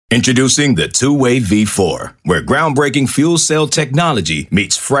Introducing the Two-Way V4, where groundbreaking fuel cell technology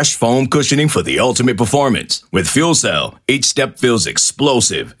meets fresh foam cushioning for the ultimate performance. With Fuel Cell, each step feels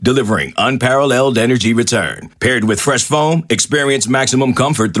explosive, delivering unparalleled energy return. Paired with fresh foam, experience maximum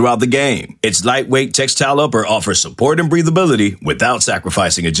comfort throughout the game. Its lightweight textile upper offers support and breathability without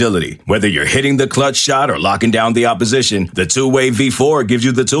sacrificing agility. Whether you're hitting the clutch shot or locking down the opposition, the Two-Way V4 gives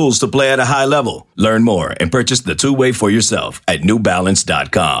you the tools to play at a high level. Learn more and purchase the Two-Way for yourself at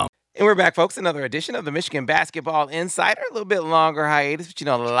newbalance.com. And we're back, folks. Another edition of the Michigan Basketball Insider. A little bit longer hiatus, but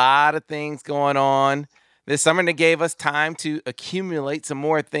a lot of things going on this summer, and it gave us time to accumulate some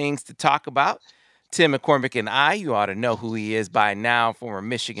more things to talk about. Tim McCormick and I, you ought to know who he is by now, former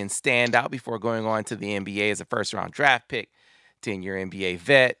Michigan standout before going on to the NBA as a first-round draft pick, 10-year NBA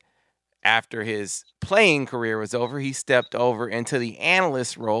vet. After his playing career was over, he stepped over into the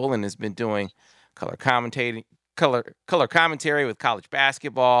analyst role and has been doing color commentary with college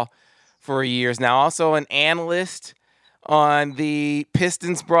basketball for years now. Also an analyst on the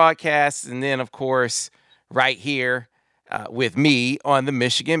Pistons broadcasts, and then, of course, right here with me on the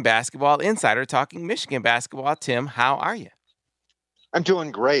Michigan Basketball Insider, talking Michigan basketball. Tim, how are you? I'm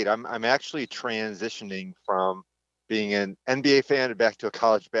doing great. I'm actually transitioning from being an NBA fan back to a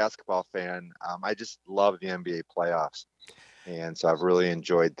college basketball fan. I just love the NBA playoffs. And so I've really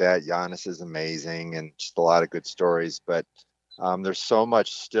enjoyed that. Giannis is amazing and just a lot of good stories. But there's so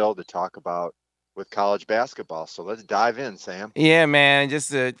much still to talk about with college basketball. So let's dive in, Sam. Yeah, man.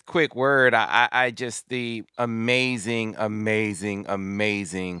 Just a quick word. I just the amazing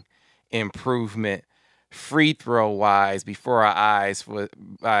improvement free throw wise before our eyes for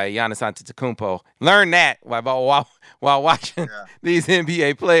Giannis Antetokounmpo. Learn that while watching these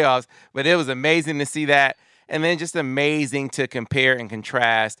NBA playoffs. But it was amazing to see that. And then just amazing to compare and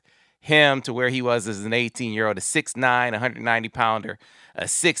contrast him to where he was as an 18-year-old, a 6'9", 190-pounder, a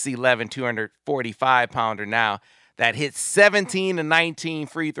 6'11", 245-pounder now that hit 17 to 19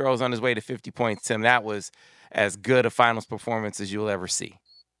 free throws on his way to 50 points, Tim. That was as good a finals performance as you'll ever see.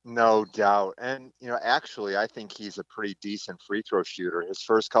 No doubt. And, actually, I think he's a pretty decent free throw shooter. His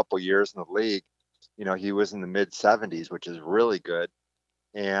first couple years in the league, he was in the mid-70s, which is really good.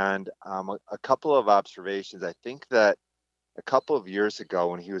 And a couple of observations. I think that a couple of years ago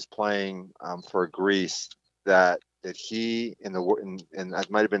when he was playing for Greece, that he in that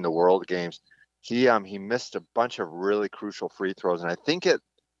might have been the World Games, he missed a bunch of really crucial free throws, and I think it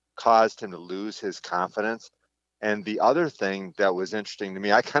caused him to lose his confidence. And the other thing that was interesting to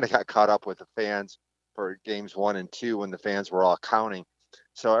me, I kind of got caught up with the fans for games 1 and 2 when the fans were all counting.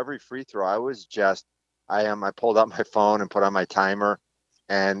 So every free throw, I pulled out my phone and put on my timer.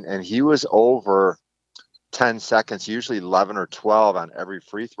 And he was over 10 seconds, usually 11 or 12 on every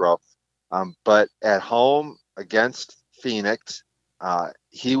free throw. But at home against Phoenix,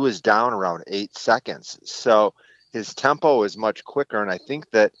 he was down around 8 seconds. So his tempo is much quicker. And I think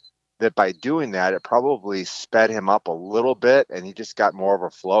that by doing that, it probably sped him up a little bit and he just got more of a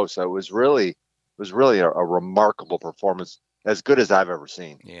flow. So it was really a remarkable performance, as good as I've ever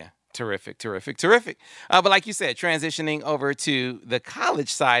seen. Yeah. Terrific. But like you said, transitioning over to the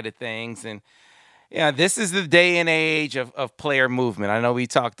college side of things. And this is the day and age of player movement. I know we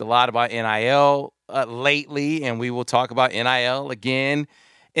talked a lot about NIL lately, and we will talk about NIL again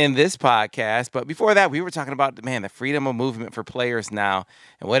in this podcast. But before that, we were talking about, the freedom of movement for players now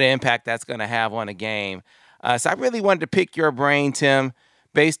and what impact that's going to have on a game. So I really wanted to pick your brain, Tim,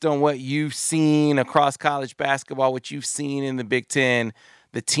 based on what you've seen across college basketball, what you've seen in the Big Ten,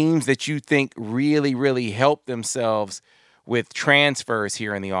 the teams that you think really, really help themselves with transfers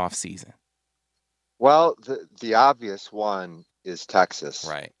here in the offseason. Well, the obvious one is Texas.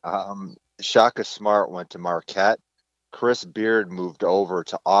 Right. Shaka Smart went to Marquette. Chris Beard moved over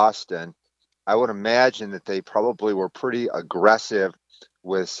to Austin. I would imagine that they probably were pretty aggressive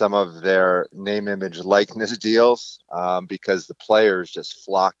with some of their name, image, likeness deals because the players just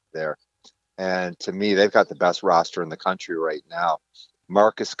flocked there. And to me, they've got the best roster in the country right now.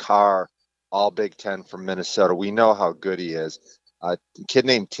 Marcus Carr, all Big Ten from Minnesota. We know how good he is. A kid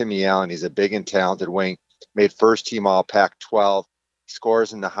named Timmy Allen, he's a big and talented wing, made first team all Pac-12,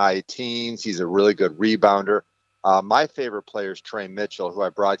 scores in the high teens. He's a really good rebounder. My favorite player is Trey Mitchell, who I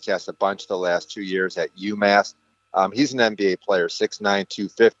broadcast a bunch the last 2 years at UMass. He's an NBA player, 6'9",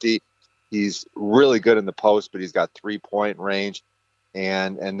 250. He's really good in the post, but he's got 3-point range.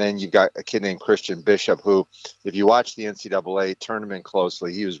 And then you got a kid named Christian Bishop, who, if you watch the NCAA tournament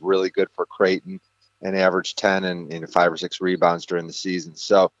closely, he was really good for Creighton and averaged 10 and 5 or 6 rebounds during the season.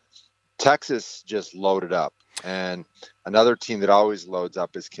 So Texas just loaded up. And another team that always loads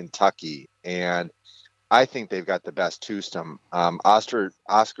up is Kentucky. And I think they've got the best twosome. Oscar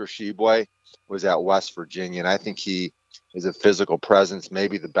Sheboy was at West Virginia, and I think he is a physical presence,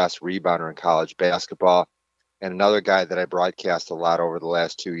 maybe the best rebounder in college basketball. And another guy that I broadcast a lot over the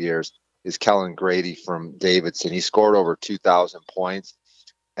last 2 years is Kellen Grady from Davidson. He scored over 2,000 points.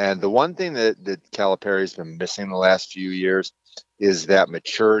 And the one thing that Calipari's been missing the last few years is that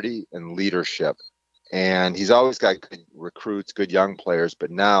maturity and leadership. And he's always got good recruits, good young players, but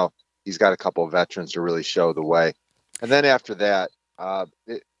now he's got a couple of veterans to really show the way. And then after that,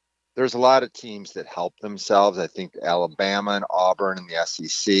 there's a lot of teams that help themselves. I think Alabama and Auburn in the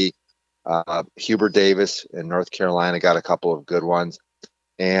SEC. Hubert Davis in North Carolina got a couple of good ones,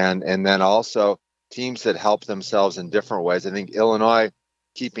 and then also teams that help themselves in different ways. I think Illinois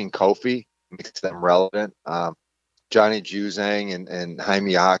keeping Kofi makes them relevant. Johnny Juzang and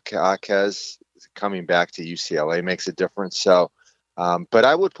Jaime Jaquez coming back to UCLA makes a difference. So, but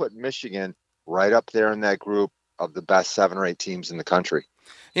I would put Michigan right up there in that group of the best 7 or 8 teams in the country.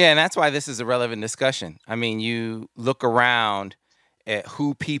 Yeah, and that's why this is a relevant discussion. I mean, you look around at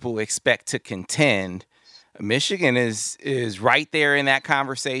who people expect to contend. Michigan is right there in that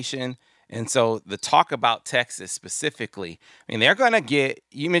conversation. And so the talk about Texas specifically, I mean, they're going to get,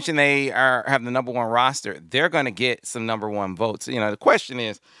 you mentioned they have the number 1 roster. They're going to get some number 1 votes. You know, the question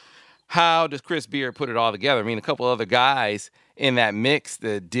is, how does Chris Beard put it all together? I mean, a couple other guys in that mix,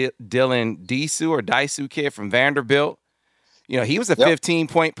 the Dylan Disu kid from Vanderbilt, you know, he was a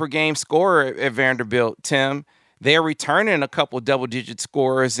 15-point per game scorer at Vanderbilt, Tim. They're returning a couple double-digit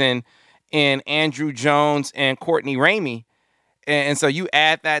scorers in Andrew Jones and Courtney Ramey. And so you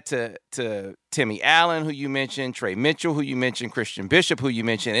add that to Timmy Allen, who you mentioned, Trey Mitchell, who you mentioned, Christian Bishop, who you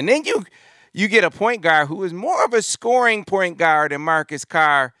mentioned. And then you get a point guard who is more of a scoring point guard than Marcus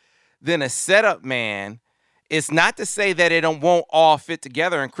Carr than a setup man. It's not to say that it won't all fit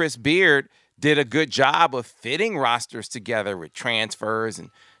together. And Chris Beard did a good job of fitting rosters together with transfers and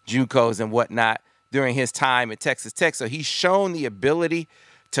JUCOs and whatnot during his time at Texas Tech. So he's shown the ability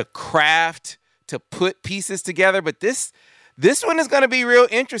to craft, to put pieces together. But this one is going to be real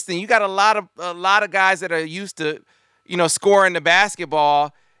interesting. You got a lot of guys that are used to, you know, scoring the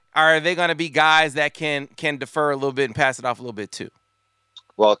basketball. Are they going to be guys that can defer a little bit and pass it off a little bit too?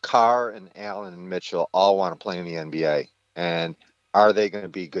 Well, Carr and Allen and Mitchell all want to play in the NBA. And are they going to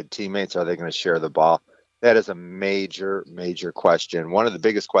be good teammates? Are they going to share the ball? That is a major, major question. One of the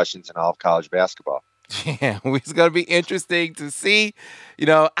biggest questions in all of college basketball. Yeah, it's going to be interesting to see. You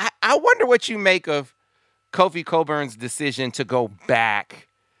know, I wonder what you make of Kofi Cockburn's decision to go back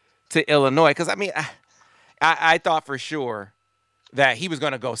to Illinois. Because, I mean, I thought for sure that he was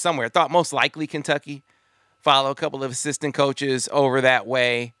going to go somewhere. I thought most likely Kentucky, follow a couple of assistant coaches over that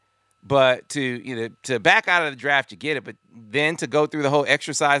way. But to back out of the draft, you get it. But then to go through the whole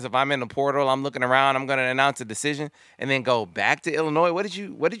exercise of I'm in the portal, I'm looking around, I'm going to announce a decision, and then go back to Illinois. What did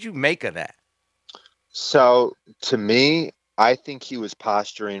you make of that? So to me, I think he was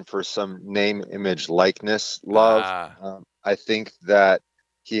posturing for some name, image, likeness love. I think that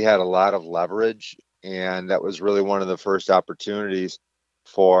he had a lot of leverage, and that was really one of the first opportunities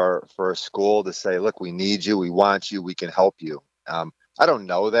for a school to say, look, we need you, we want you, we can help you. I don't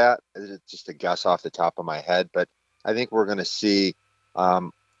know that. It's just a guess off the top of my head, but I think we're going to see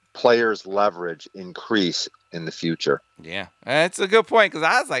players' leverage increase in the future. Yeah, that's a good point, because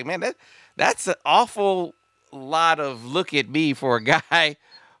I was like, man, that's an awful lot of look at me for a guy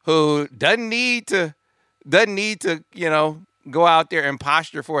who doesn't need to, you know, go out there and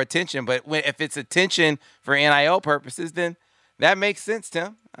posture for attention. But if it's attention for NIL purposes, then that makes sense,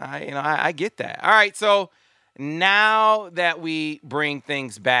 Tim. I get that. All right, so now that we bring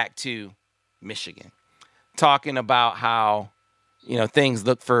things back to Michigan, talking about how, you know, things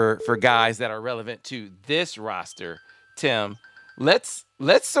look for guys that are relevant to this roster, Tim, let's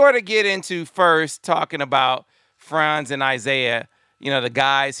sort of get into first talking about Franz and Isaiah, you know, the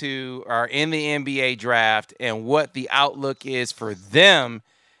guys who are in the NBA draft and what the outlook is for them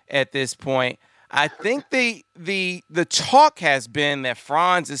at this point. I think the talk has been that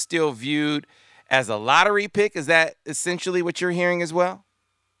Franz is still viewed as a lottery pick. Is that essentially what you're hearing as well?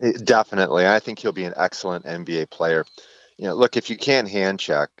 Definitely. I think he'll be an excellent NBA player. You know, look, if you can't hand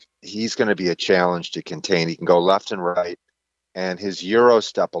check, he's going to be a challenge to contain. He can go left and right, and his Euro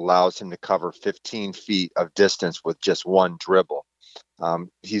step allows him to cover 15 feet of distance with just one dribble.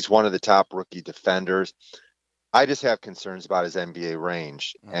 He's one of the top rookie defenders. I just have concerns about his NBA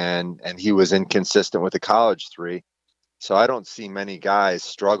range, and he was inconsistent with the college three. So I don't see many guys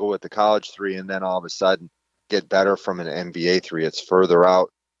struggle with the college three and then all of a sudden get better from an NBA three. It's further out.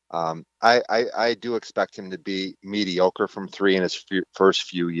 I do expect him to be mediocre from three in his first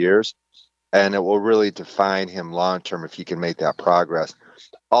few years. and it will really define him long term if he can make that progress.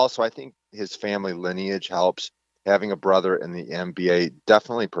 Also, I think his family lineage helps. Having a brother in the NBA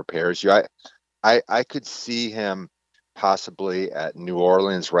definitely prepares you. I could see him possibly at New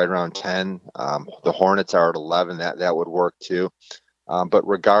Orleans right around 10. The Hornets are at 11. That would work too. But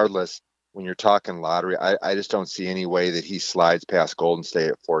regardless, when you're talking lottery, I just don't see any way that he slides past Golden State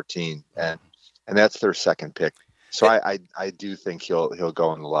at 14, and that's their second pick. So I do think he'll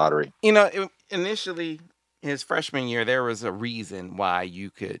go in the lottery. Initially, his freshman year, there was a reason why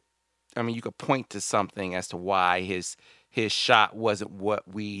you could point to something as to why his shot wasn't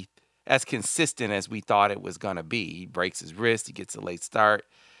as consistent as we thought it was going to be. He breaks his wrist, he gets a late start,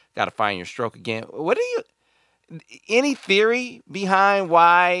 got to find your stroke again. Any theory behind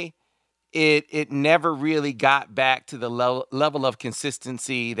why it never really got back to the level of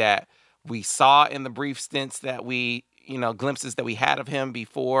consistency that we saw in the brief stints that glimpses that we had of him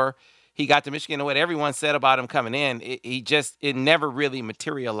before he got to Michigan? And what everyone said about him coming in, it never really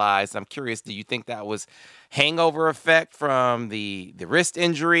materialized. I'm curious, do you think that was hangover effect from the wrist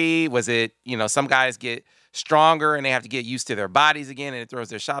injury? Was it, some guys get stronger and they have to get used to their bodies again and it throws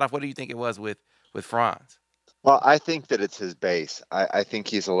their shot off? What do you think it was with Franz? Well, I think that it's his base. I think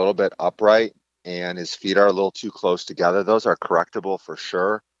he's a little bit upright and his feet are a little too close together. Those are correctable for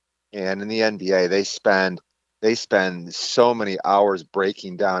sure. And in the NBA, they spend so many hours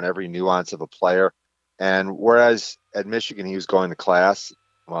breaking down every nuance of a player. And whereas at Michigan, he was going to class,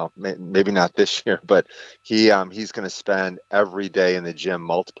 well, maybe not this year, but he's going to spend every day in the gym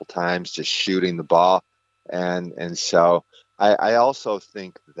multiple times just shooting the ball. And so I also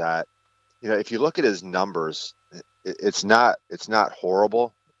think that, if you look at his numbers, it's not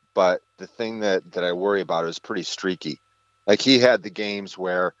horrible, but the thing that I worry about is pretty streaky. Like he had the games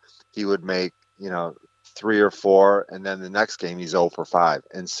where he would make, 3 or 4, and then the next game he's 0 for 5.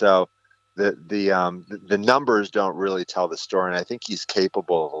 And so the numbers don't really tell the story, and I think he's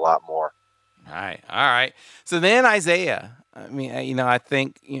capable of a lot more. All right. So then Isaiah, I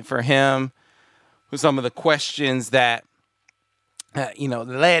think for him, with some of the questions that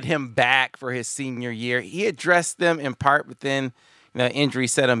led him back for his senior year, he addressed them in part, but then injury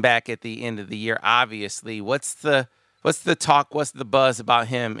set him back at the end of the year. Obviously, what's the talk? What's the buzz about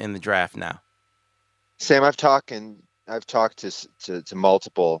him in the draft now? Sam, I've talked to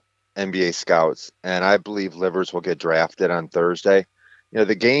multiple NBA scouts, and I believe Livers will get drafted on Thursday.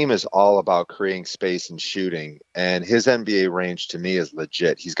 The game is all about creating space and shooting, and his NBA range to me is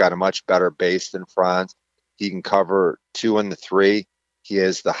legit. He's got a much better base than Franz. He can cover 2 and the 3. He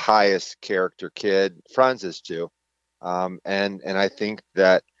is the highest character kid. Franz is too. And I think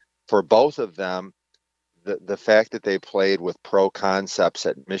that for both of them, the fact that they played with pro concepts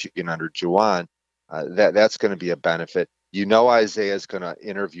at Michigan under Juwan, that's going to be a benefit. Isaiah is going to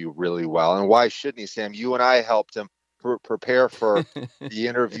interview really well. And why shouldn't he, Sam? You and I helped him prepare for the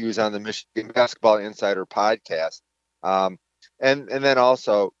interviews on the Michigan Basketball Insider podcast. And then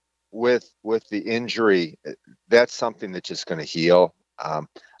also with the injury, that's something that's just going to heal.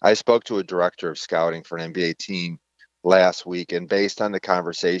 I spoke to a director of scouting for an NBA team last week, and based on the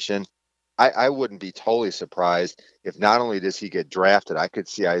conversation, I wouldn't be totally surprised if not only does he get drafted, I could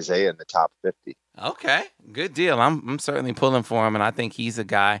see Isaiah in the top 50. Okay, good deal. I'm certainly pulling for him, and I think he's a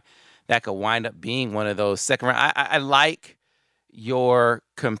guy that could wind up being one of those second round. I like your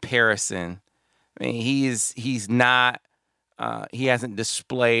comparison. He's not. He hasn't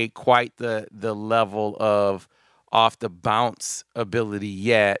displayed quite the level of off the bounce ability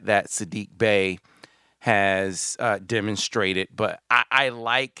yet that Saddiq Bey has demonstrated, but I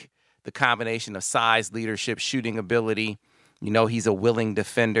like the combination of size, leadership, shooting ability. He's a willing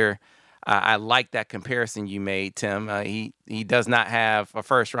defender. I like that comparison you made, Tim. He does not have a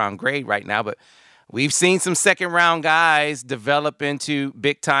first-round grade right now, but we've seen some second-round guys develop into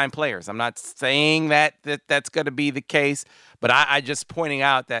big-time players. I'm not saying that's going to be the case, but I just pointing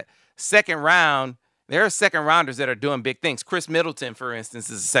out that second round, there are second-rounders that are doing big things. Chris Middleton, for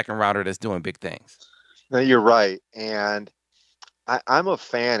instance, is a second-rounder that's doing big things. No, you're right. And I'm a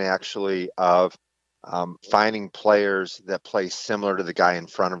fan, actually, of finding players that play similar to the guy in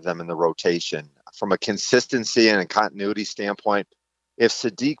front of them in the rotation. From a consistency and a continuity standpoint, if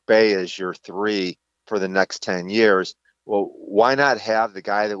Saddiq Bey is your 3 for the next 10 years, well, why not have the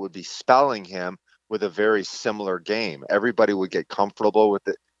guy that would be spelling him with a very similar game? Everybody would get comfortable with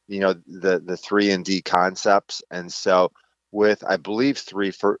the 3-and-D concepts. And so with, I believe,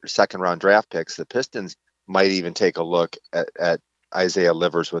 3 second-round draft picks, the Pistons might even take a look at Isaiah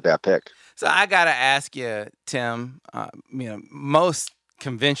Livers with that pick. So I got to ask you, Tim, most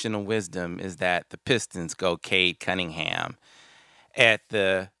conventional wisdom is that the Pistons go Cade Cunningham at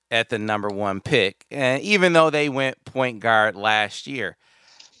the at the number 1 pick, and even though they went point guard last year.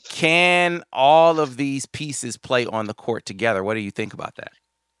 Can all of these pieces play on the court together? What do you think about that?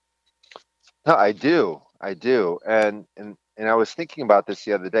 No, I do. And I was thinking about this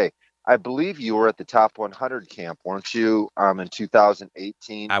the other day. I believe you were at the top 100 camp, weren't you? In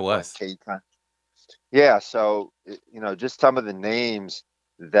 2018 I when was. Yeah. So just some of the names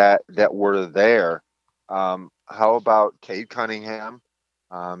that were there. How about Cade Cunningham?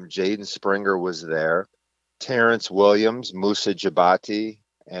 Jaden Springer was there. Terrence Williams, Musa Jabati,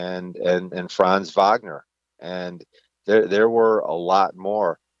 and Franz Wagner, and there were a lot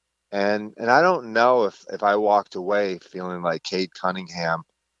more. And I don't know if I walked away feeling like Cade Cunningham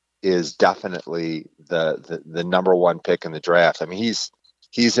is definitely the number 1 pick in the draft. I mean,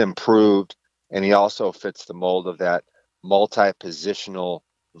 he's improved, and he also fits the mold of that multi-positional,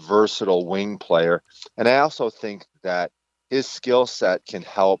 versatile wing player. And I also think that his skill set can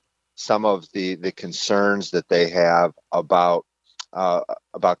help some of the concerns that they have about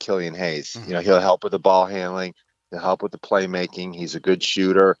Killian Hayes. Mhm. You know, he'll help with the ball handling, he'll help with the playmaking. He's a good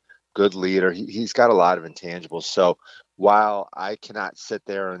shooter, good leader. He's got a lot of intangibles. So while I cannot sit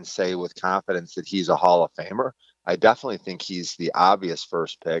there and say with confidence that he's a Hall of Famer, I definitely think he's the obvious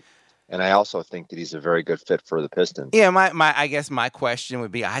first pick. And I also think that he's a very good fit for the Pistons. Yeah, I guess my question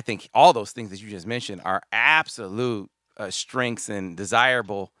would be, I think all those things that you just mentioned are absolute strengths and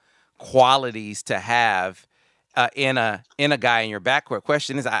desirable qualities to have in a guy in your backcourt.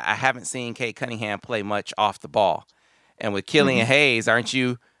 Question is, I haven't seen Cade Cunningham play much off the ball, and with Killian Hayes, aren't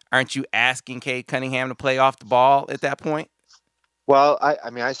you asking Cade Cunningham to play off the ball at that point? Well, I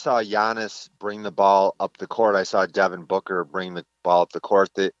mean, I saw Giannis bring the ball up the court. I saw Devin Booker bring the ball up the court.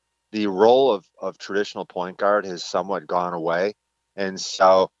 The role of traditional point guard has somewhat gone away. And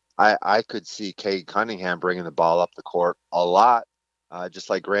so I could see Cade Cunningham bringing the ball up the court a lot, just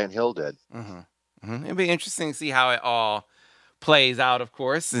like Grant Hill did. It'd be interesting to see how it all plays out, of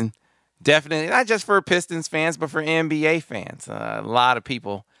course, and definitely not just for Pistons fans, but for NBA fans. A lot of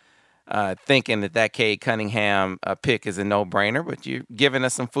people thinking that Cade Cunningham pick is a no-brainer, but you're giving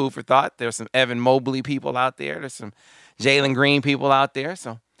us some food for thought. There's some Evan Mobley people out there. There's some Jalen Green people out there.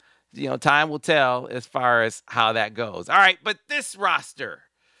 So, time will tell as far as how that goes. All right, but this roster,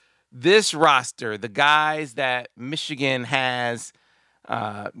 the guys that Michigan has,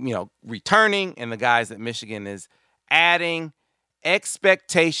 returning and the guys that Michigan is adding,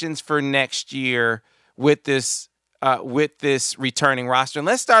 expectations for next year with this returning roster. And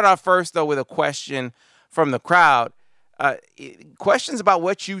let's start off first, though, with a question from the crowd. Questions about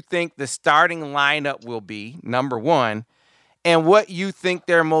what you think the starting lineup will be, number one, and what you think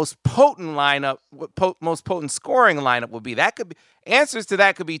their most potent most potent scoring lineup will be. That could be answers to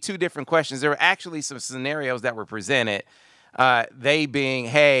that could be 2 different questions. There were actually some scenarios that were presented. They being,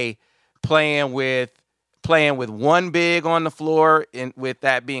 hey, playing with 1 big on the floor, and with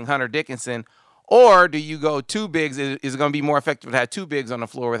that being Hunter Dickinson. Or do you go 2 bigs? Is it going to be more effective to have 2 bigs on the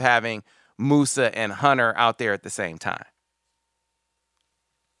floor with having Musa and Hunter out there at the same time?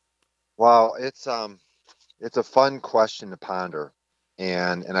 Well, it's a fun question to ponder,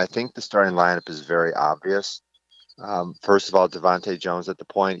 and I think the starting lineup is very obvious. First of all, Devontae Jones at the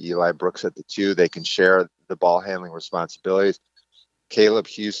point, Eli Brooks at the 2. They can share the ball handling responsibilities. Caleb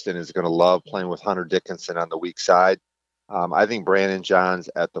Houston is going to love playing with Hunter Dickinson on the weak side. I think Brandon Johns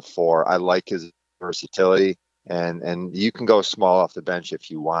at the 4. I like his versatility, and you can go small off the bench if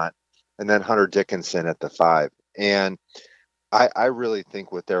you want. And then Hunter Dickinson at the 5. And I really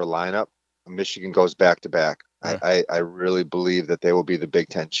think with their lineup, Michigan goes back to back. I really believe that they will be the Big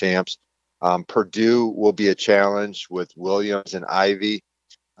Ten champs. Purdue will be a challenge with Williams and Ivy.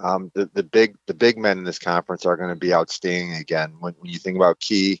 The big men in this conference are going to be outstanding again. When you think about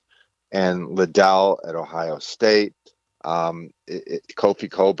Key and Liddell at Ohio State, Kofi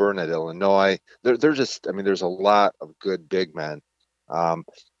Coburn at Illinois, they're just, I mean, there's a lot of good big men.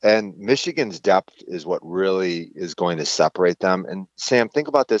 And Michigan's depth is what really is going to separate them. And Sam, think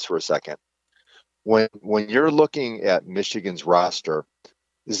about this for a second. When you're looking at Michigan's roster,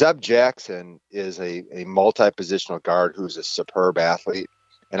 Zeb Jackson is a multi-positional guard who's a superb athlete,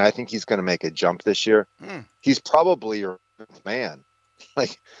 and I think he's going to make a jump this year. He's probably your man.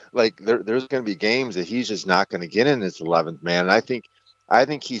 Like there's going to be games that he's just not going to get in his 11th man. And I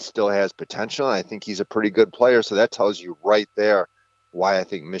think he still has potential. And I think he's a pretty good player. So that tells you right there why I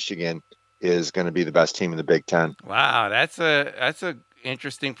think Michigan is going to be the best team in the Big Ten. Wow, that's a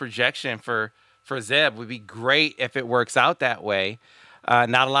interesting projection for Zeb. Would be great if it works out that way.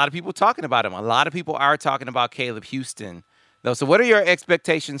 Not a lot of people talking about him. A lot of people are talking about Caleb Houston, though. So what are your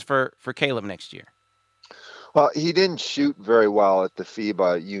expectations for Caleb next year? Well, he didn't shoot very well at the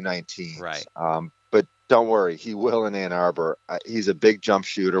FIBA U19s. Right. But don't worry, he will in Ann Arbor. He's a big jump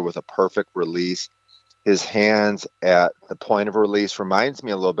shooter with a perfect release. His hands at the point of release reminds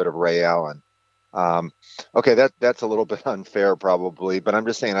me a little bit of Ray Allen. Okay, that's a little bit unfair probably, but I'm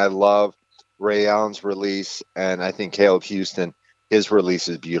just saying I love Ray Allen's release, and I think Caleb Houston, his release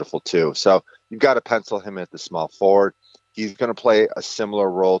is beautiful too. So you've got to pencil him at the small forward. He's going to play a similar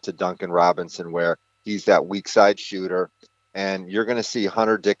role to Duncan Robinson, where he's that weak side shooter, and you're going to see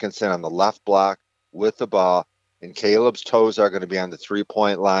Hunter Dickinson on the left block with the ball, and Caleb's toes are going to be on the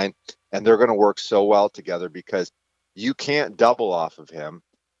 3-point line, and they're going to work so well together because you can't double off of him,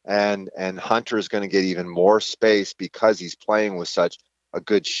 and Hunter is going to get even more space because he's playing with such a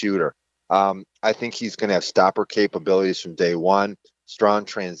good shooter. I think he's going to have stopper capabilities from day one, strong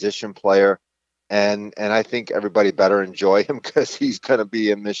transition player, and I think everybody better enjoy him because he's going to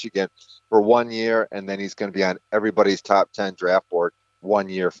be in Michigan for 1 year, and then he's going to be on everybody's top 10 draft board 1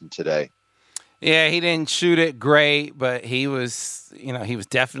 year from today. Yeah, he didn't shoot it great, but he was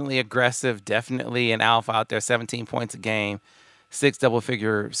definitely aggressive, definitely an alpha out there, 17 points a game, 6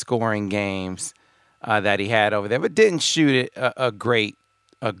 double-figure scoring games that he had over there, but didn't shoot it a great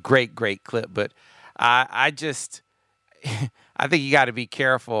clip. But I think you got to be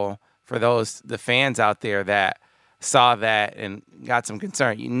careful for the fans out there that saw that and got some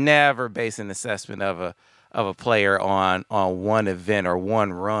concern. You never base an assessment of a player on one event or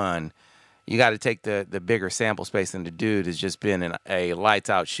one run. You got to take the bigger sample space, and the dude has just been a lights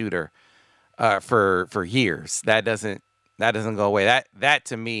out shooter for years. That doesn't go away. That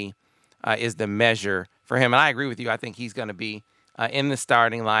to me is the measure for him. And I agree with you. I think he's going to be in the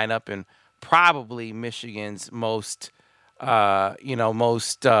starting lineup and probably Michigan's most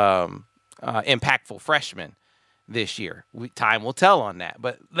impactful freshman this year. Time will tell on that.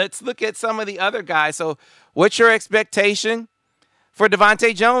 But let's look at some of the other guys. So what's your expectation for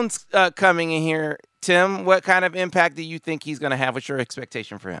DeVante' Jones coming in here? Tim, what kind of impact do you think he's going to have? What's your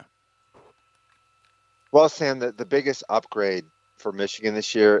expectation for him? Well, Sam, the biggest upgrade for Michigan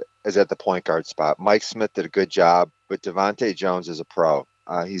this year is at the point guard spot. Mike Smith did a good job, but DeVante' Jones is a pro.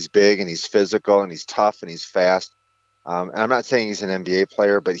 He's big and he's physical and he's tough and he's fast. And I'm not saying he's an NBA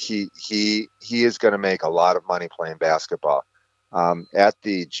player, but he is going to make a lot of money playing basketball. At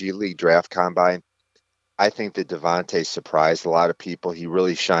the G League Draft Combine, I think that DeVante' surprised a lot of people. He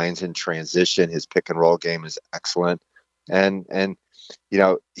really shines in transition. His pick and roll game is excellent, and you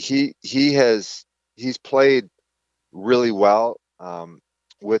know he's played really well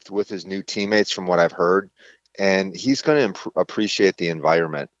with his new teammates from what I've heard, and he's going to appreciate the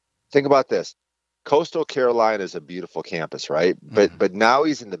environment. Think about this. Coastal Carolina is a beautiful campus, right? But now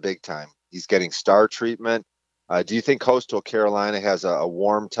he's in the big time. He's getting star treatment. Do you think Coastal Carolina has a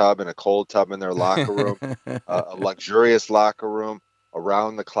warm tub and a cold tub in their locker room, a luxurious locker room,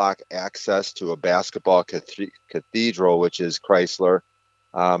 around-the-clock access to a basketball cathedral, which is Chrysler,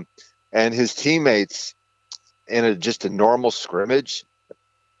 and his teammates in just a normal scrimmage?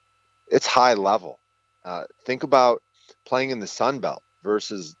 It's high level. Think about playing in the Sun Belt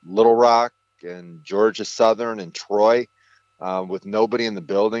versus Little Rock and Georgia Southern and Troy with nobody in the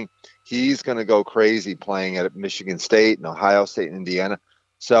building. He's going to go crazy playing at Michigan State and Ohio State and Indiana.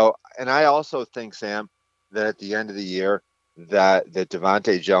 So, and I also think, Sam, that at the end of the year that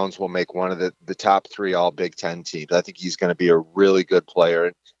DeVante' Jones will make one of the top 3 all Big Ten teams. I think he's going to be a really good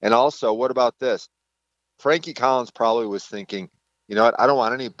player. And also, what about this? Frankie Collins probably was thinking, you know what, I don't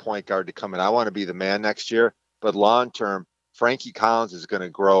want any point guard to come in. I want to be the man next year. But long term, Frankie Collins is going to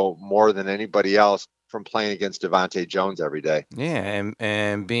grow more than anybody else from playing against DeVante' Jones every day. Yeah,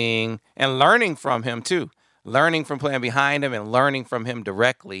 and learning from him too. Learning from playing behind him and learning from him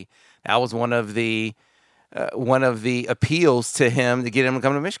directly. That was one of the appeals to him to get him to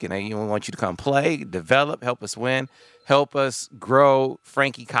come to Michigan. We want you to come play, develop, help us win, help us grow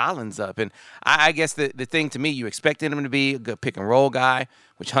Frankie Collins up. And I guess the thing to me, you expected him to be a good pick and roll guy,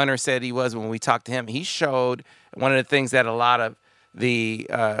 which Hunter said he was when we talked to him. He showed one of the things that a lot of the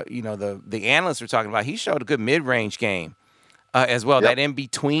analysts were talking about. He showed a good mid-range game as well. Yep. That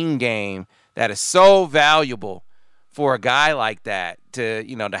in-between game that is so valuable for a guy like that to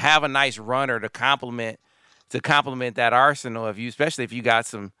have a nice runner to complement that arsenal of you, especially if you got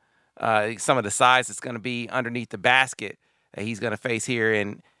some of the size that's going to be underneath the basket that he's going to face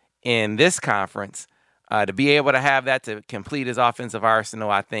here in this conference. To be able to have that to complete his offensive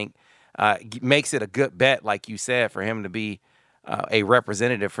arsenal, I think makes it a good bet, like you said, for him to be a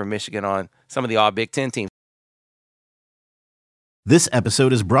representative for Michigan on some of the all Big Ten teams. This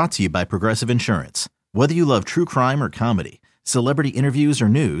episode is brought to you by Progressive Insurance. Whether you love true crime or comedy, celebrity interviews or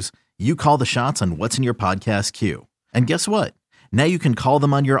news, You call the shots on what's in your podcast queue. And guess what? Now you can call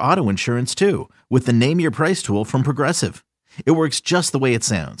them on your auto insurance too with the Name Your Price tool from Progressive. It works just the way it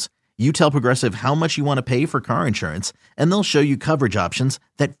sounds. You tell Progressive how much you want to pay for car insurance, and they'll show you coverage options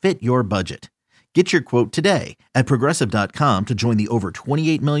that fit your budget. Get your quote today at Progressive.com to join the over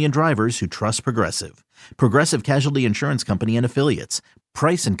 28 million drivers who trust Progressive. Progressive Casualty Insurance Company and Affiliates.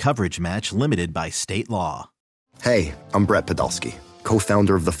 Price and coverage match limited by state law. Hey, I'm Brett Podolsky,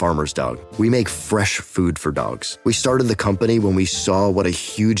 co-founder of The Farmer's Dog. We make fresh food for dogs. We started the company when we saw what a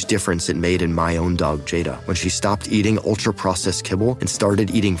huge difference it made in my own dog, Jada, when she stopped eating ultra-processed kibble and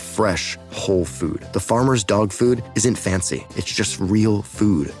started eating fresh, whole food. The Farmer's Dog food isn't fancy. It's just real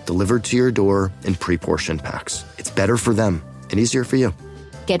food delivered to your door in pre-portioned packs. It's better for them and easier for you.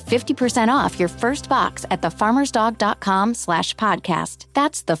 Get 50% off your first box at thefarmersdog.com/podcast.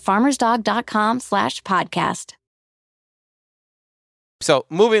 That's thefarmersdog.com/podcast. So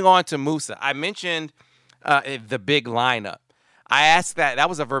moving on to Musa, I mentioned the big lineup. I asked that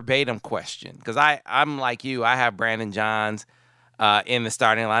was a verbatim question because I'm like you. I have Brandon Johns in the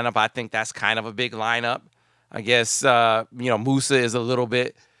starting lineup. I think that's kind of a big lineup. I guess, Musa is a little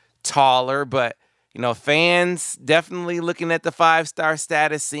bit taller, but, fans definitely looking at the 5-star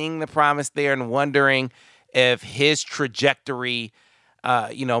status, seeing the promise there and wondering if his trajectory,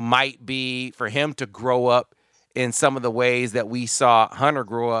 might be for him to grow up in some of the ways that we saw Hunter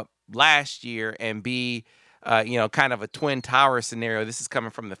grow up last year and be, kind of a twin tower scenario. This is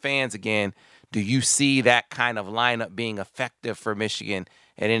coming from the fans again. Do you see that kind of lineup being effective for Michigan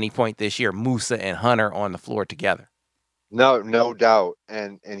at any point this year, Musa and Hunter on the floor together? No doubt.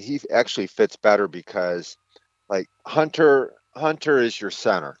 And he actually fits better because like Hunter is your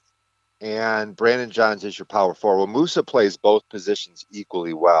center and Brandon Johns is your power forward. Well, Musa plays both positions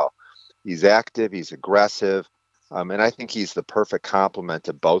equally well. He's active, he's aggressive. And I think he's the perfect complement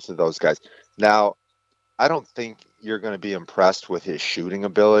to both of those guys. Now, I don't think you're going to be impressed with his shooting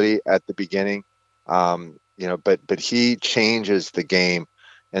ability at the beginning, but he changes the game.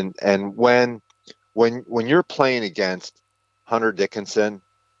 And when you're playing against Hunter Dickinson,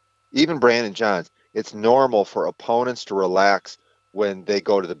 even Brandon Johns, it's normal for opponents to relax when they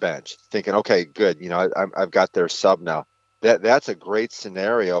go to the bench, thinking, okay, good, I've got their sub now. That's a great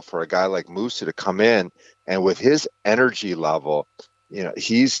scenario for a guy like Musa to come in, and with his energy level,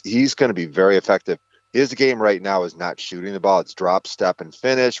 he's going to be very effective. His game right now is not shooting the ball; it's drop, step, and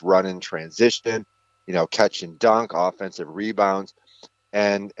finish, run in transition, catch and dunk, offensive rebounds,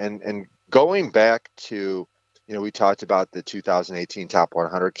 and going back to, we talked about the 2018 Top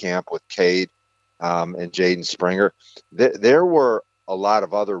 100 camp with Cade and Jaden Springer. There were a lot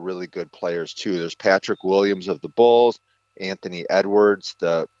of other really good players too. There's Patrick Williams of the Bulls. Anthony Edwards,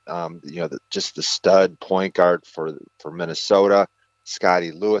 just the stud point guard for Minnesota,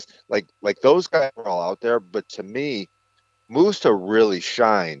 Scotty Lewis, like those guys are all out there. But to me, Musa really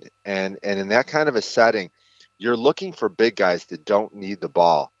shined, and in that kind of a setting, you're looking for big guys that don't need the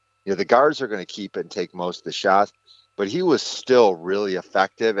ball. The guards are going to keep it and take most of the shots, but he was still really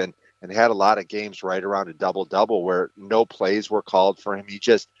effective and had a lot of games right around a double-double where no plays were called for him.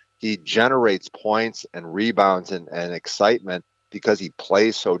 He generates points and rebounds and excitement because he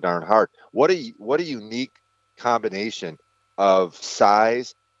plays so darn hard. What a unique combination of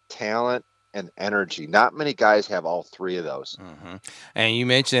size, talent, and energy. Not many guys have all three of those. Mm-hmm. And you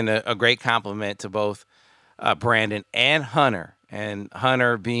mentioned a great compliment to both Brandon and Hunter. And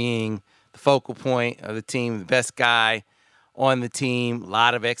Hunter being the focal point of the team, the best guy on the team, a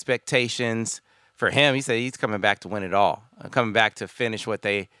lot of expectations for him. He said he's coming back to win it all, coming back to finish what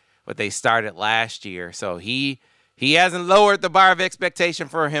they started last year. So he hasn't lowered the bar of expectation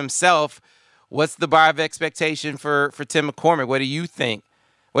for himself. What's the bar of expectation for Tim McCormick? What do you think?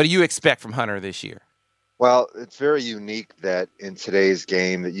 What do you expect from Hunter this year? Well, it's very unique that in today's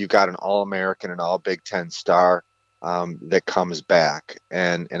game that you've got an All-American and All-Big Ten star that comes back.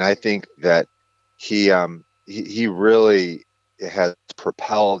 And I think that he really has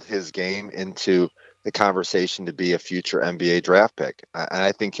propelled his game into the conversation to be a future NBA draft pick. And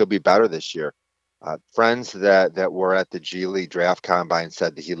I think he'll be better this year. Friends that were at the G League draft combine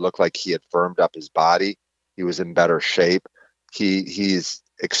said that he looked like he had firmed up his body. He was in better shape. He's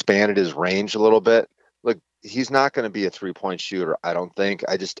expanded his range a little bit. Look, he's not going to be a 3-point shooter, I don't think.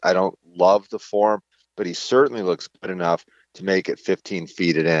 I don't love the form, but he certainly looks good enough to make it 15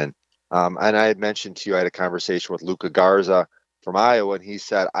 feet it in. And I had mentioned to you, I had a conversation with Luka Garza from Iowa, and he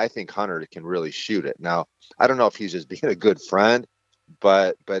said, I think Hunter can really shoot it. Now, I don't know if he's just being a good friend,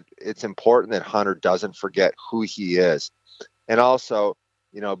 but it's important that Hunter doesn't forget who he is. And also,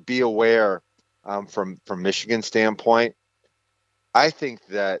 be aware from Michigan's standpoint, I think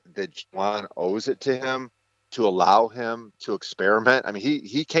that Juwan owes it to him to allow him to experiment. I mean,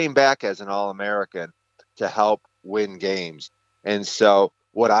 he came back as an All-American to help win games. And so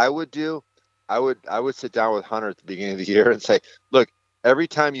what I would do, I would sit down with Hunter at the beginning of the year and say, look, every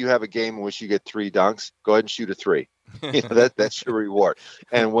time you have a game in which you get 3 dunks, go ahead and shoot a 3. That's your reward.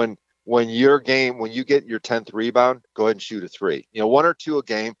 And when you get your 10th rebound, go ahead and shoot a 3. 1 or 2 a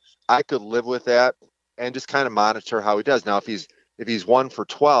game, I could live with that and just kind of monitor how he does. Now, if he's 1 for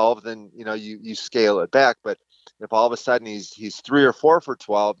 12, then you scale it back. But if all of a sudden he's 3 or 4 for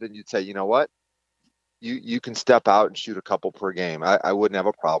 12, then you'd say, you know what, you can step out and shoot a couple per game. I wouldn't have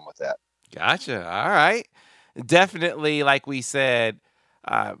a problem with that. Gotcha. All right. Definitely, like we said,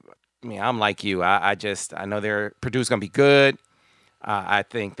 I'm like you. I know their Purdue's going to be good. I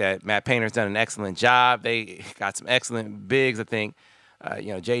think that Matt Painter's done an excellent job. They got some excellent bigs. I think,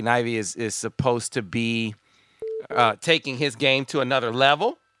 Jaden Ivey is supposed to be taking his game to another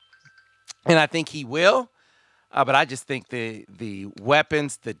level, and I think he will. But I just think the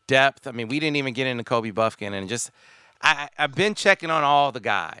weapons, the depth. I mean, we didn't even get into Kobe Buffkin, and I've been checking on all the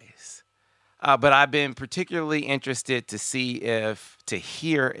guys, but I've been particularly interested to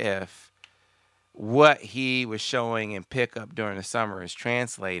hear if what he was showing in pickup during the summer is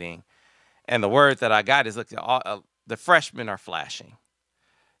translating. And the word that I got is, look, the freshmen are flashing.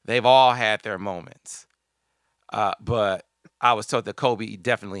 They've all had their moments. But I was told that Kobe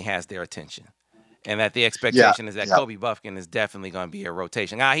definitely has their attention. And that the expectation is that Kobe Buffkin is definitely going to be a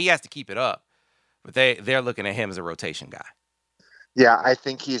rotation. Now, he has to keep it up. But they're looking at him as a rotation guy. Yeah, I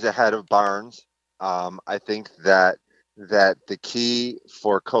think he's ahead of Barnes. I think that the key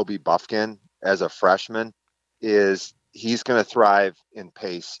for Kobe Buffkin as a freshman is he's going to thrive in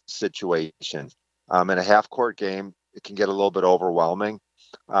pace situations. In a half-court game, it can get a little bit overwhelming.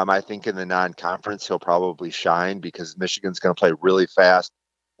 I think in the non-conference, he'll probably shine because Michigan's going to play really fast,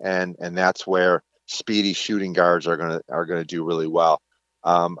 and that's where speedy shooting guards are going to do really well.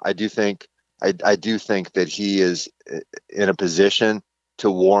 I do think that he is in a position to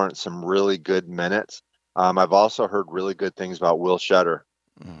warrant some really good minutes. I've also heard really good things about Will Shutter.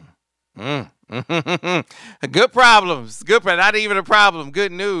 Good problems. Not even a problem.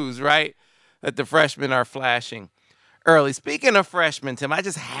 Good news, right? That the freshmen are flashing early. Speaking of freshmen, Tim, I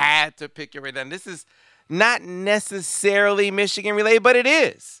just had to pick your way down. This is not necessarily Michigan related, but it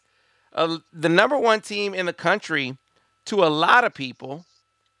is. The number 1 team in the country to a lot of people,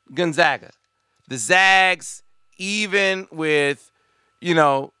 Gonzaga. The Zags, even with,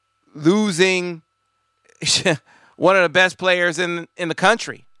 losing one of the best players in the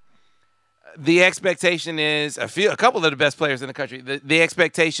country. The expectation is a couple of the best players in the country. The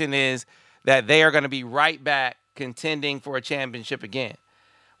expectation is that they are going to be right back contending for a championship again.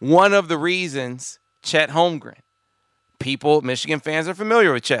 One of the reasons, Chet Holmgren. Michigan fans are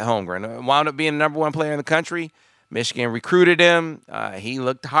familiar with Chet Holmgren. Wound up being the number 1 player in the country. Michigan recruited him. He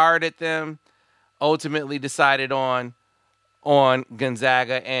looked hard at them. Ultimately decided on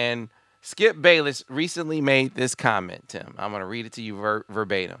Gonzaga. And Skip Bayless recently made this comment, Tim. I'm going to read it to you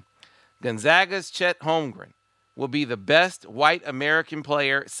verbatim. Gonzaga's Chet Holmgren will be the best white American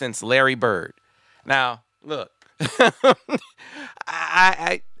player since Larry Bird. Now, look,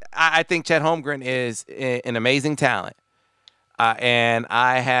 I think Chet Holmgren is an amazing talent. And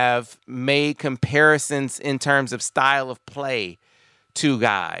I have made comparisons in terms of style of play to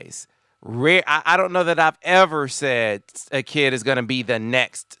guys. I don't know that I've ever said a kid is going to be the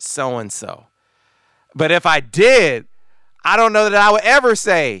next so-and-so. But if I did, I don't know that I would ever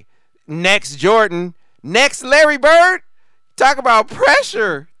say next Jordan, next Larry Bird. Talk about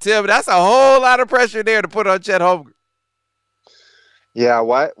pressure, Tim. That's a whole lot of pressure there to put on Chet Holmgren. Yeah,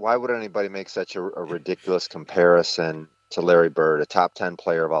 why would anybody make such a ridiculous comparison to Larry Bird, a top 10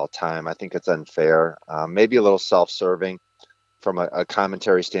 player of all time? I think it's unfair, maybe a little self-serving from a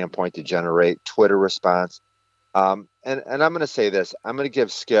commentary standpoint to generate Twitter response. And I'm going to say this. I'm going to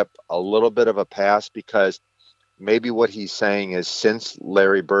give Skip a little bit of a pass because maybe what he's saying is since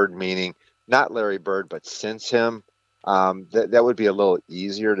Larry Bird, meaning not Larry Bird, but since him, that would be a little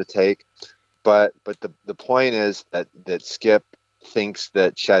easier to take. But the point is that Skip thinks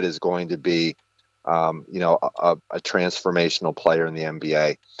that Chet is going to be a transformational player in the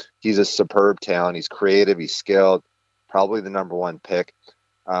NBA. He's a superb talent. He's creative. He's skilled. Probably the number 1 pick.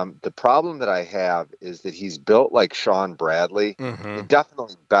 The problem that I have is that he's built like Sean Bradley. Mm-hmm. He's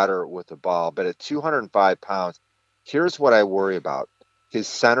definitely better with the ball, but at 205 pounds, here's what I worry about: his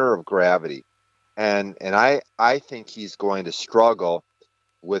center of gravity. And I think he's going to struggle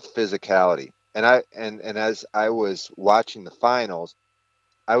with physicality. And as I was watching the finals,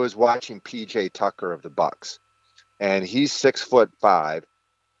 I was watching PJ Tucker of the Bucks. and he's 6'5",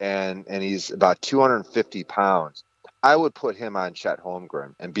 and he's about 250 pounds. I would put him on Chet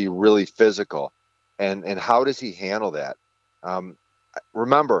Holmgren and be really physical. And how does he handle that?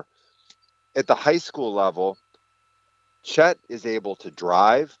 Remember, at the high school level, Chet is able to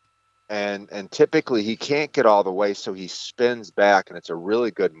drive, and typically he can't get all the way, so he spins back, and it's a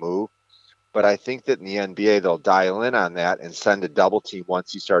really good move. But I think that in the NBA, they'll dial in on that and send a double team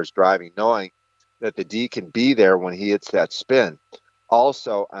once he starts driving, knowing that the D can be there when he hits that spin.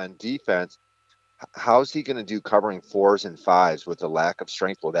 Also, on defense, how's he going to do covering 4s and 5s with the lack of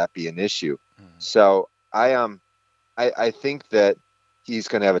strength? Will that be an issue? So I think that he's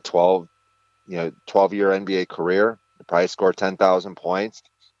going to have a 12-year NBA career. He'll probably score 10,000 points,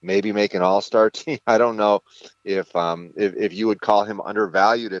 maybe make an all-star team. I don't know if you would call him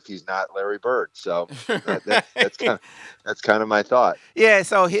undervalued if he's not Larry Bird. So that's kind of my thought. Yeah.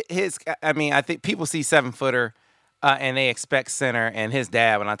 So I think people see 7-footer and they expect center. And his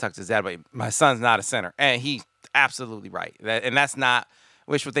dad, when I talk to his dad, my son's not a center, and he's absolutely right. And that's not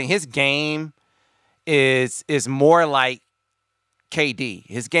wishful thinking. His game is more like KD.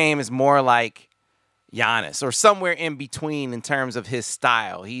 His game is more like Giannis, or somewhere in between in terms of his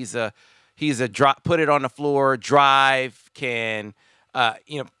style. He's a drop, put it on the floor, drive, can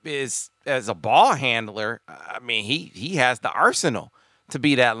is as a ball handler. I mean, he has the arsenal to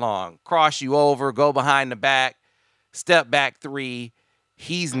be that long, cross you over, go behind the back, step back 3.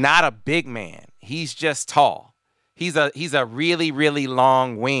 He's not a big man. He's just tall. He's a really, really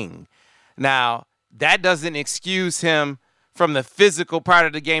long wing. Now, that doesn't excuse him from the physical part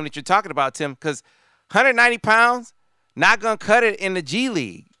of the game that you're talking about, Tim, because 190 pounds, not going to cut it in the G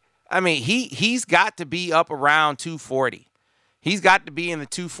League. I mean, he's got to be up around 240. He's got to be in the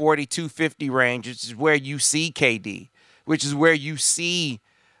 240, 250 range, which is where you see KD, which is where you see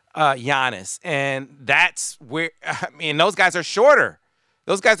Giannis. And that's where, I mean, those guys are shorter.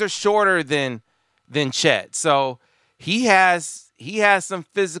 Those guys are shorter than Chet. So he has some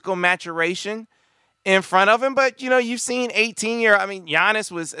physical maturation in front of him. But, you've seen 18-year. I mean,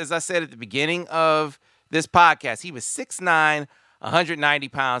 Giannis was, as I said at the beginning of this podcast, he was 6'9", 190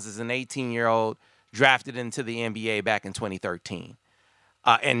 pounds as an 18-year-old, drafted into the NBA back in 2013.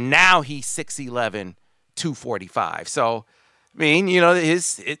 And now he's 6'11", 245. So, I mean,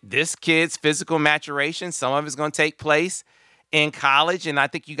 this kid's physical maturation, some of it's going to take place in college. And I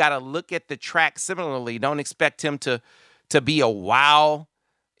think you got to look at the track similarly. Don't expect him to be a wow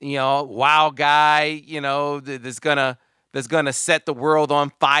guy, that's gonna set the world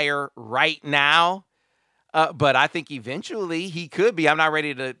on fire right now. But I think eventually he could be. I'm not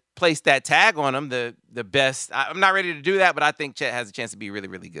ready to place that tag on him, the best. I'm not ready to do that, but I think Chet has a chance to be really,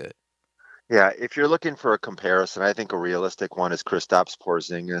 really good. Yeah, if you're looking for a comparison, I think a realistic one is Kristaps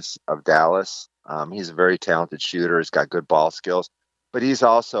Porzingis of Dallas. He's a very talented shooter. He's got good ball skills, but he's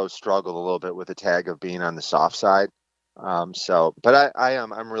also struggled a little bit with the tag of being on the soft side. But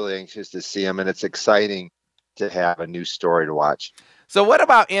I'm really anxious to see him, and it's exciting to have a new story to watch. So what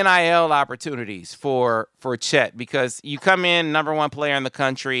about NIL opportunities for Chet? Because you come in number 1 player in the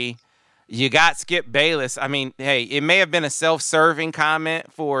country, you got Skip Bayless. I mean, hey, it may have been a self-serving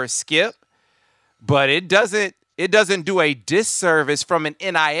comment for Skip, but it doesn't do a disservice from an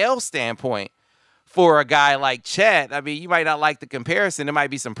NIL standpoint for a guy like Chet. I mean, you might not like the comparison. There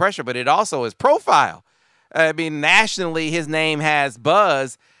might be some pressure, but it also is profile. I mean, nationally, his name has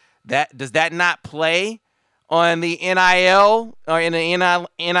buzz. Does that not play on the NIL or in the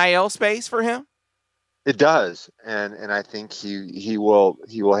NIL space for him? It does, and I think he will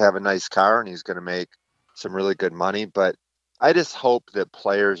have a nice car, and he's going to make some really good money. But I just hope that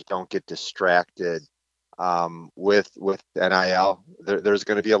players don't get distracted with NIL. There's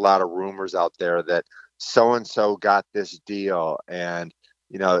going to be a lot of rumors out there that so and so got this deal, and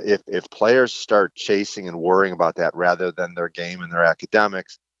if players start chasing and worrying about that rather than their game and their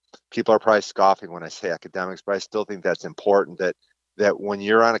academics, people are probably scoffing when I say academics, but I still think that's important, that when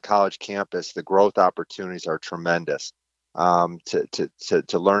you're on a college campus, the growth opportunities are tremendous. To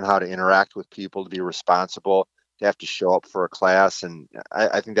learn how to interact with people, to be responsible, to have to show up for a class. And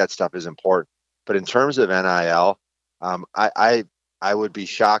I think that stuff is important. But in terms of NIL, I would be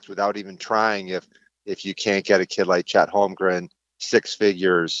shocked without even trying if you can't get a kid like Chet Holmgren 6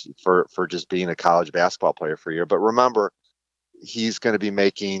 figures for just being a college basketball player for a year. But remember, he's going to be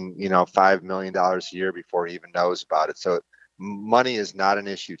making, $5 million a year before he even knows about it. So money is not an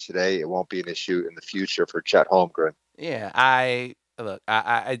issue today. It won't be an issue in the future for Chet Holmgren. Yeah, I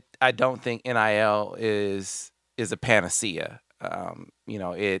don't think NIL is a panacea.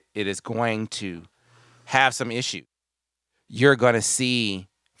 It is going to have some issue. You're going to see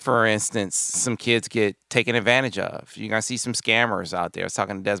for instance, some kids get taken advantage of. You're going to see some scammers out there. I was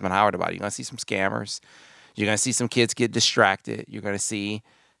talking to Desmond Howard about it. You're going to see some scammers. You're going to see some kids get distracted. You're going to see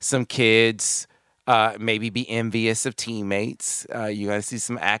some kids maybe be envious of teammates. You're going to see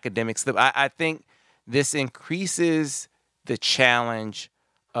some academic stuff. I think this increases the challenge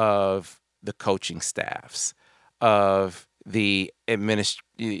of the coaching staffs, of the admin,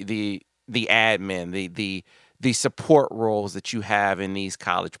 the support roles that you have in these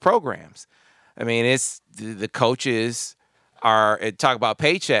college programs. I mean, it's the coaches are talk about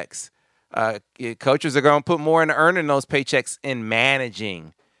paychecks. Coaches are going to put more into earning those paychecks in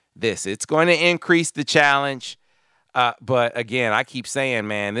managing this. It's going to increase the challenge. But again, I keep saying,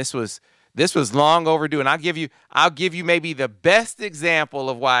 man, this was long overdue. And I'll give you maybe the best example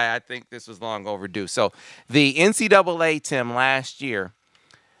of why I think this was long overdue. So the NCAA, Tim, last year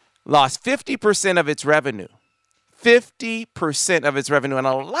lost 50% of its revenue. 50% of its revenue. And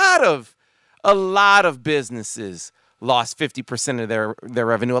a lot of businesses lost 50% of their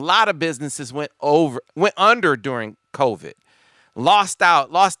revenue. A lot of businesses went under during COVID. Lost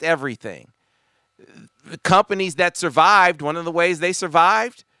everything. The companies that survived, one of the ways they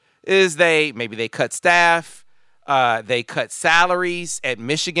survived is they cut staff, they cut salaries. At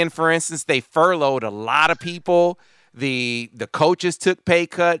Michigan, for instance, they furloughed a lot of people. The coaches took pay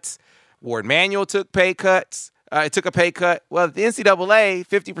cuts. Ward Manuel took pay cuts. It took a pay cut. Well, the NCAA,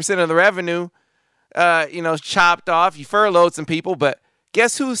 50% of the revenue, chopped off. You furloughed some people, but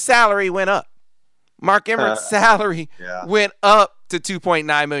guess whose salary went up? Mark Emmert's salary went up to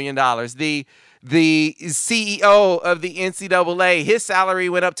 $2.9 million. The CEO of the NCAA, his salary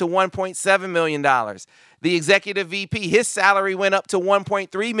went up to $1.7 million. The executive VP, his salary went up to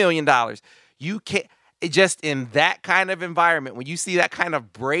 $1.3 million. You can't, just in that kind of environment, when you see that kind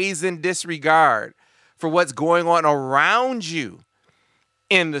of brazen disregard for what's going on around you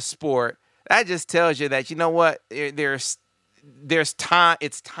in the sport, that just tells you that, you know what, there's time.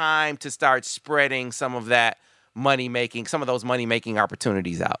 It's time to start spreading some of that some of those money-making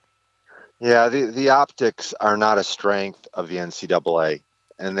opportunities out. Yeah, the optics are not a strength of the NCAA,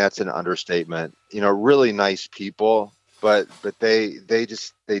 and that's an understatement. Really nice people, but they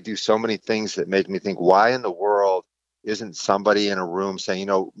do so many things that make me think, why in the world isn't somebody in a room saying,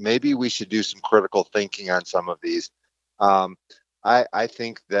 maybe we should do some critical thinking on some of these? I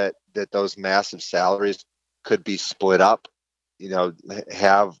think that those massive salaries could be split up.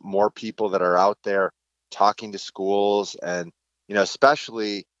 Have more people that are out there talking to schools, and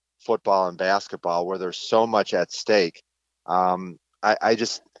especially football and basketball, where there's so much at stake.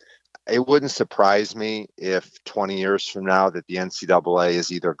 It wouldn't surprise me if 20 years from now that the NCAA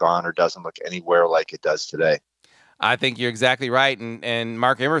is either gone or doesn't look anywhere like it does today. I think you're exactly right. And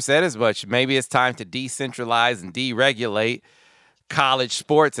Mark Emmert said as much. Maybe it's time to decentralize and deregulate college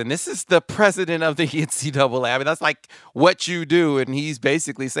sports. And this is the president of the NCAA. I mean, that's like what you do. And he's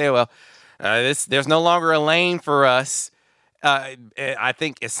basically saying, well, there's no longer a lane for us. I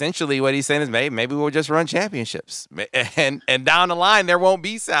think essentially what he's saying is maybe we'll just run championships, and down the line there won't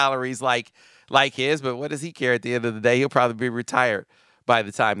be salaries like his. But what does he care? At the end of the day, he'll probably be retired by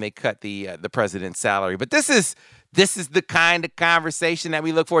the time they cut the president's salary. But this is the kind of conversation that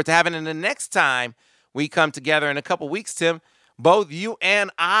we look forward to having. And the next time we come together in a couple weeks, Tim, both you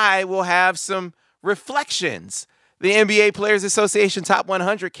and I will have some reflections. The NBA Players Association Top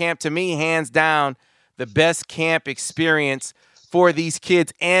 100 camp, to me, hands down, the best camp experience for these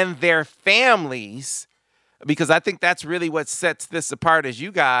kids and their families, because I think that's really what sets this apart, as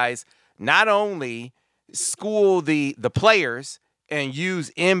you guys not only school the players and use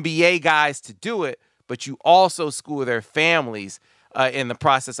NBA guys to do it, but you also school their families in the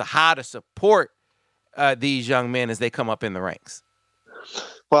process of how to support these young men as they come up in the ranks.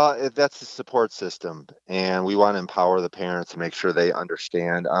 Well, that's the support system, and we want to empower the parents to make sure they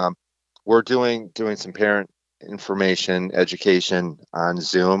understand. We're doing some parent information education on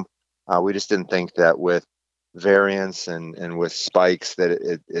Zoom. We just didn't think that with variants and with spikes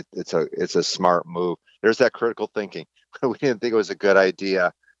that it's a smart move. There's that critical thinking. We didn't think it was a good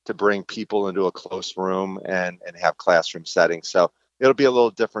idea to bring people into a close room and have classroom settings. So it'll be a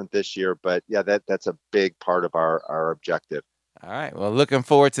little different this year, but yeah, that's a big part of our objective. All right. Well, looking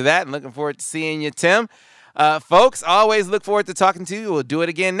forward to that and looking forward to seeing you, Tim. Folks, always look forward to talking to you. We'll do it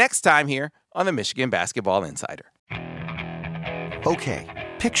again next time here on the Michigan Basketball Insider. Okay,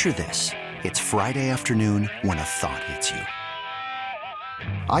 picture this. It's Friday afternoon when a thought hits you.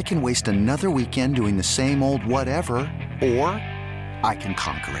 I can waste another weekend doing the same old whatever, or I can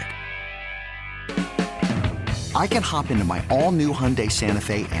conquer it. I can hop into my all-new Hyundai Santa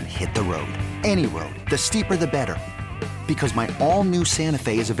Fe and hit the road. Any road. The steeper, the better. Because my all-new Santa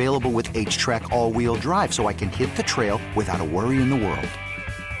Fe is available with H-Track all-wheel drive, so I can hit the trail without a worry in the world.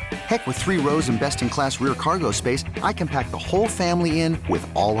 Heck, with 3 rows and best-in-class rear cargo space, I can pack the whole family in with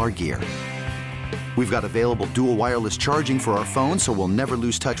all our gear. We've got available dual wireless charging for our phones, so we'll never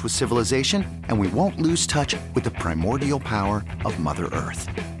lose touch with civilization, and we won't lose touch with the primordial power of Mother Earth.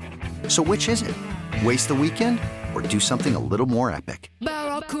 So which is it? Waste the weekend or do something a little more epic?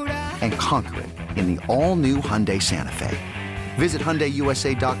 And conquer it in the all-new Hyundai Santa Fe. Visit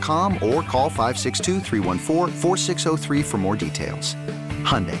HyundaiUSA.com or call 562-314-4603 for more details.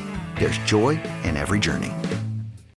 Hyundai, there's joy in every journey.